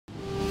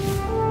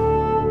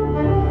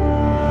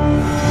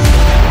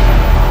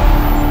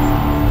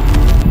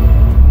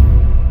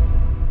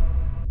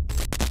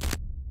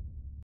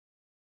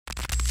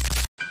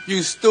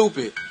You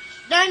stupid.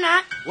 They're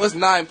not. What's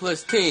 9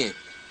 plus 10?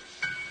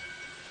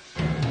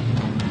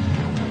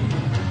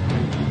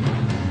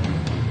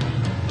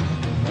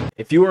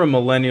 If you are a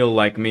millennial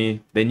like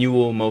me, then you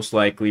will most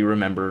likely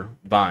remember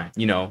Vine.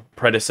 You know,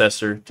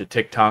 predecessor to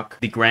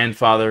TikTok, the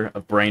grandfather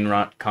of brain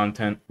rot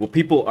content. Well,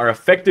 people are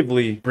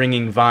effectively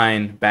bringing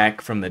Vine back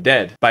from the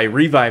dead by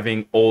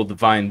reviving old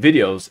Vine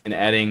videos and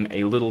adding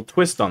a little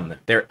twist on them.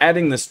 They're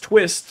adding this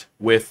twist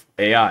with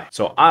AI.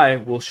 So I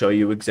will show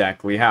you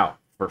exactly how.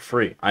 For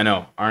free. I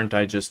know, aren't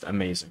I just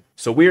amazing?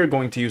 So we are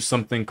going to use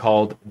something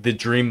called the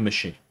Dream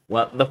Machine.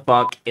 What the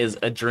fuck is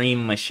a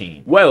dream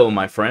machine? Well,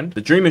 my friend,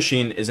 the Dream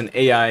Machine is an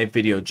AI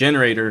video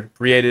generator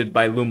created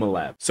by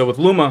LumaLabs. So with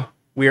Luma,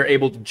 we are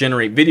able to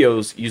generate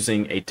videos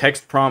using a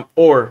text prompt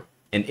or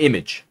an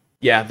image.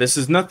 Yeah, this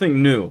is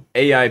nothing new.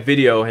 AI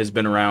video has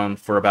been around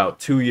for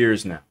about 2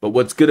 years now. But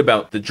what's good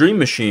about the Dream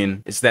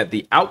Machine is that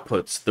the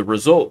outputs, the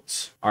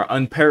results, are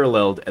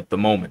unparalleled at the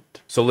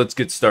moment. So let's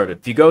get started.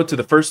 If you go to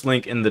the first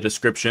link in the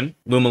description,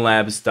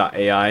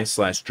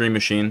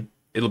 lumalabs.ai/dreammachine,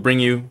 it'll bring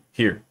you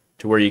here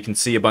to where you can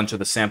see a bunch of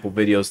the sample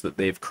videos that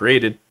they've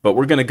created. But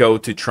we're going to go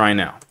to try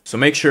now. So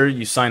make sure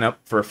you sign up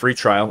for a free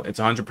trial.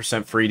 It's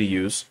 100% free to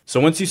use. So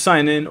once you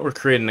sign in or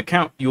create an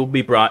account, you'll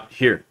be brought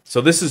here.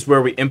 So this is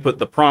where we input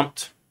the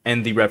prompt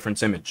and the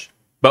reference image.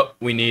 But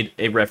we need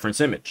a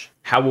reference image.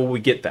 How will we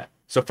get that?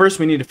 So first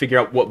we need to figure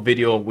out what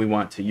video we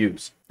want to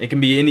use. It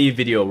can be any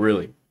video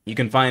really. You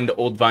can find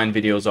old Vine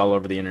videos all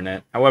over the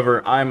internet.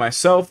 However, I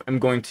myself am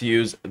going to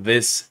use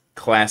this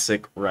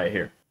classic right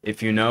here.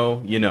 If you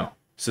know, you know.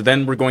 So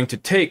then we're going to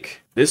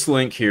take this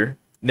link here.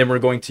 Then we're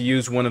going to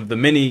use one of the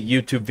many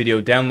YouTube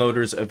video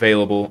downloaders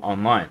available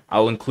online.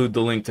 I'll include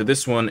the link to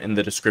this one in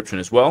the description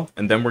as well.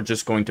 And then we're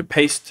just going to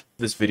paste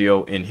this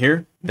video in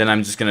here. Then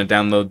I'm just going to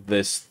download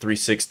this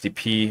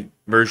 360p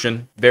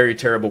version. Very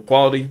terrible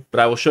quality,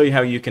 but I will show you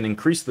how you can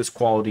increase this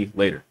quality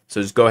later.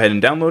 So just go ahead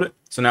and download it.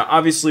 So now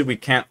obviously we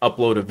can't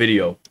upload a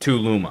video to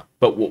Luma,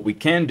 but what we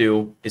can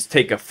do is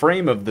take a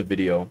frame of the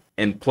video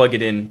and plug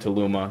it into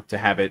Luma to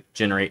have it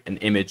generate an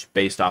image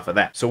based off of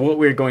that. So what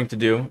we're going to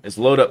do is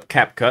load up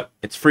CapCut.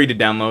 It's free to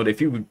download. If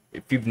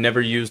you've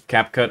never used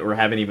CapCut or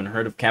haven't even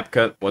heard of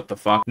CapCut, what the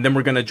fuck? And then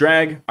we're going to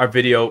drag our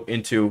video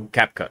into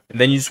CapCut. And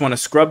then you just want to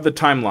scrub the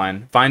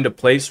timeline, find a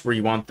place where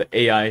you want the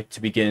AI to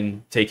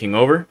begin taking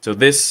over. So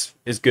this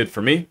is good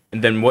for me.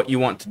 And then what you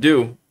want to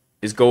do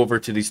is go over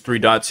to these 3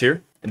 dots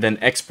here and then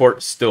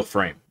export still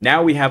frame.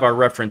 Now we have our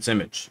reference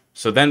image.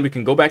 So then we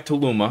can go back to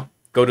Luma,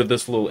 go to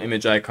this little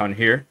image icon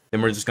here.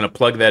 Then we're just going to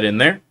plug that in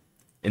there.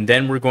 And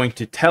then we're going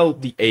to tell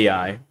the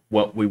AI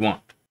what we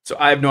want. So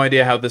I have no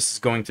idea how this is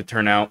going to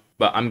turn out,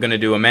 but I'm going to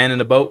do a man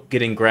in a boat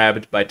getting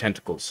grabbed by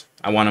tentacles.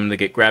 I want him to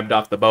get grabbed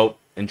off the boat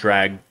and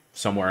dragged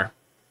somewhere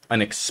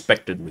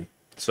unexpectedly.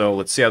 So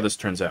let's see how this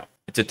turns out.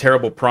 It's a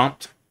terrible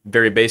prompt,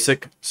 very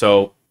basic.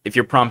 So if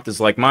your prompt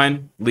is like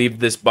mine, leave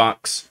this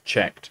box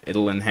checked.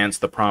 It'll enhance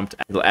the prompt.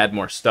 It'll add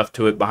more stuff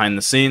to it behind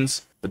the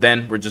scenes, but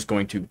then we're just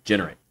going to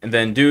generate. And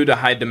then due to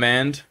high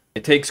demand,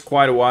 it takes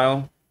quite a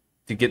while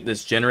to get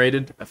this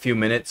generated, a few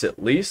minutes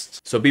at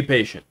least. So be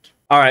patient.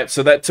 All right,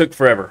 so that took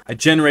forever. I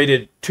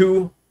generated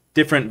 2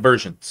 different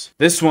versions.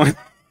 This one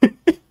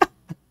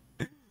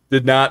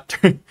did not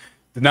turn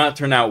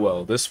out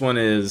well. This one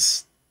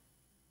is,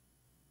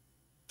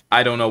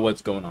 I don't know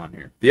what's going on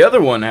here. The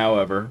other one,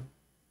 however,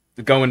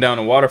 going down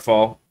a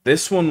waterfall,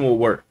 this one will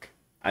work.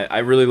 I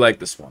really like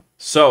this one.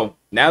 So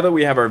now that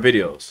we have our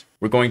videos,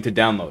 we're going to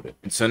download it.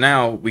 And so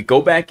now we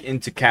go back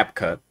into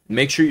CapCut,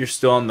 make sure you're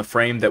still on the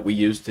frame that we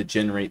used to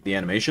generate the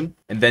animation,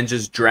 and then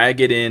just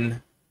drag it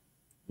in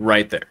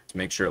right there to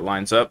make sure it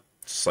lines up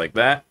just like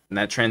that. And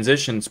that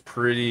transition's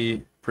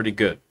pretty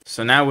good.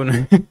 So now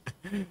when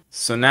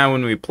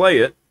we play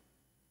it,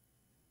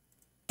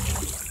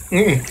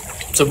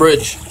 it's a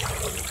bridge.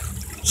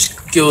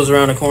 Just goes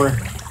around the corner.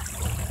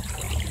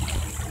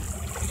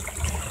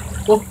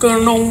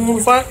 Walking on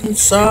the fight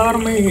inside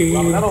of me.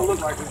 That don't look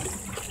like it.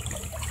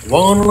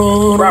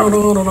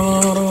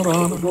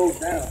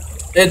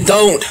 It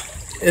don't.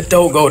 It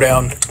don't go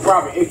down.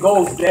 Robert, it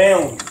goes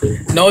down.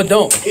 No, it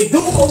don't. It do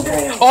go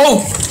down.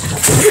 Oh!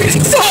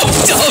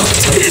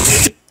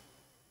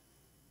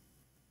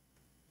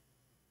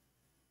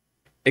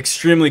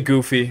 extremely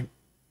goofy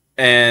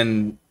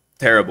and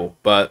terrible,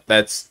 but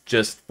that's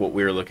just what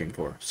we were looking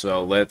for.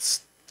 So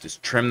let's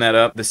just trim that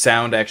up. The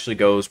sound actually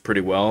goes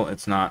pretty well.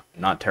 It's not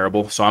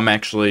terrible. So I'm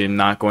actually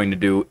not going to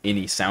do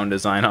any sound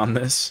design on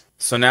this.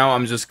 So now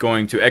I'm just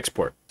going to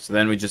export. So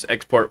then we just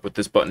export with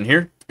this button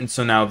here. And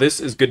so now this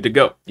is good to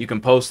go. You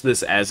can post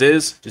this as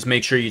is. Just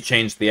make sure you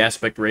change the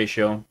aspect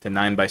ratio to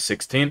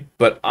 9:16.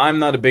 But I'm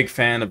not a big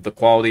fan of the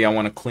quality. I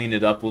want to clean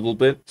it up a little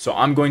bit. So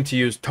I'm going to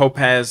use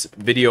Topaz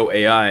Video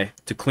AI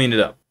to clean it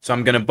up. So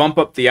I'm going to bump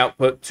up the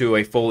output to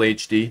a full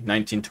HD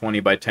 1920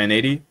 by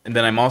 1080. And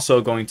then I'm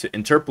also going to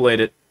interpolate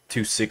it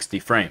to 60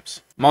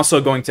 frames. I'm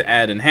also going to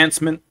add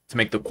enhancement to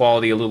make the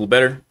quality a little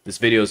better. This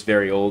video is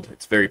very old.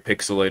 It's very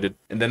pixelated.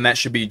 And then that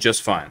should be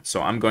just fine.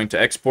 So I'm going to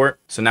export.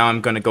 So now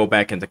I'm going to go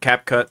back into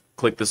CapCut,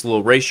 click this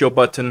little ratio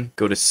button,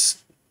 go to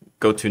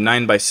go to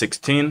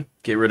 9:16,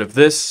 get rid of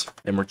this,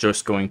 and we're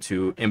just going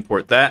to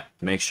import that,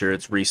 make sure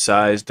it's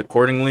resized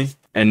accordingly.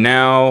 And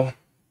now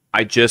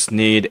I just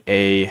need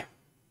a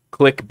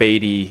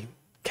clickbaity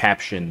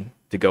caption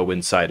to go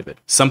inside of it.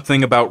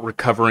 Something about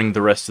recovering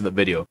the rest of the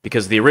video,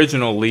 because the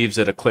original leaves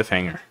it a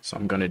cliffhanger. So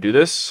I'm going to do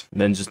this,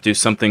 and then just do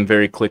something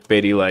very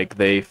clickbaity like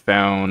they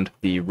found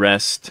the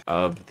rest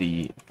of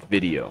the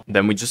video.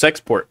 Then we just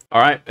export.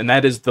 All right, and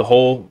that is the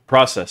whole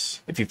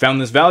process. If you found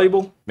this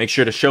valuable, make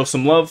sure to show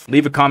some love,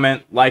 leave a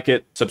comment, like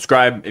it,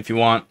 subscribe if you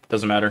want,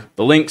 doesn't matter.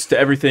 The links to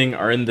everything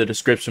are in the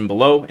description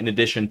below, in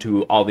addition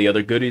to all the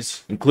other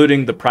goodies,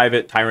 including the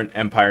private Tyrant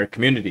Empire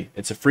community.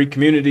 It's a free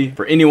community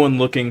for anyone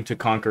looking to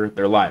conquer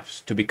their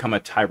lives, to become a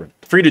tyrant.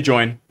 Free to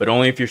join, but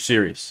only if you're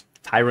serious.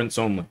 Tyrants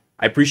only.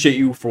 I appreciate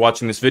you for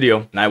watching this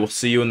video, and I will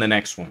see you in the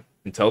next one.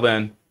 Until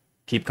then,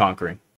 keep conquering.